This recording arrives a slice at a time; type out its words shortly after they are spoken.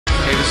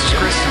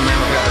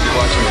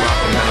watching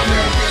Rock and Metal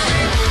News.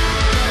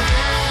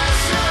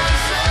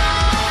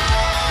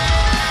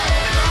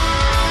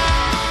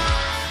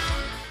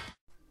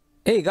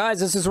 Hey guys,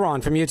 this is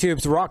Ron from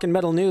YouTube's Rock and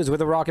Metal News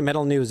with a Rock and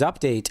Metal News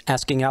update.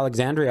 Asking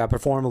Alexandria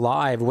perform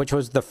live, which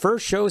was the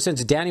first show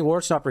since Danny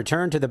Worsnop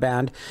returned to the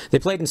band. They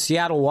played in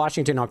Seattle,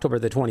 Washington, October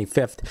the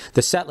 25th.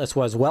 The setlist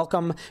was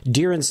Welcome,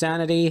 Dear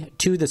Insanity,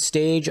 To the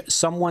Stage,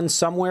 Someone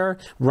Somewhere,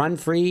 Run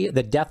Free,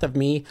 The Death of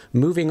Me,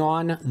 Moving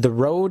On, The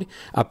Road,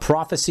 A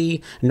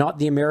Prophecy, Not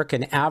the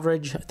American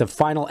Average, The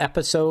Final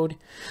Episode,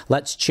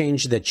 Let's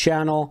Change the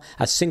Channel,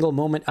 A Single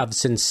Moment of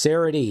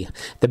Sincerity.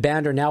 The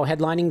band are now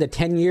headlining the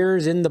 10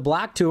 Years in the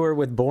Black tour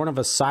with Born of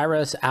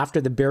Osiris, After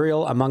the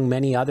Burial, among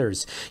many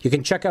others. You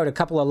can check out a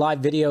couple of live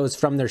videos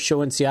from their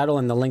show in Seattle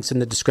and the links in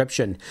the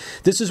description.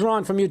 This is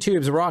Ron from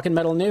YouTube's Rock and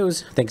Metal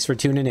News. Thanks for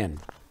tuning in.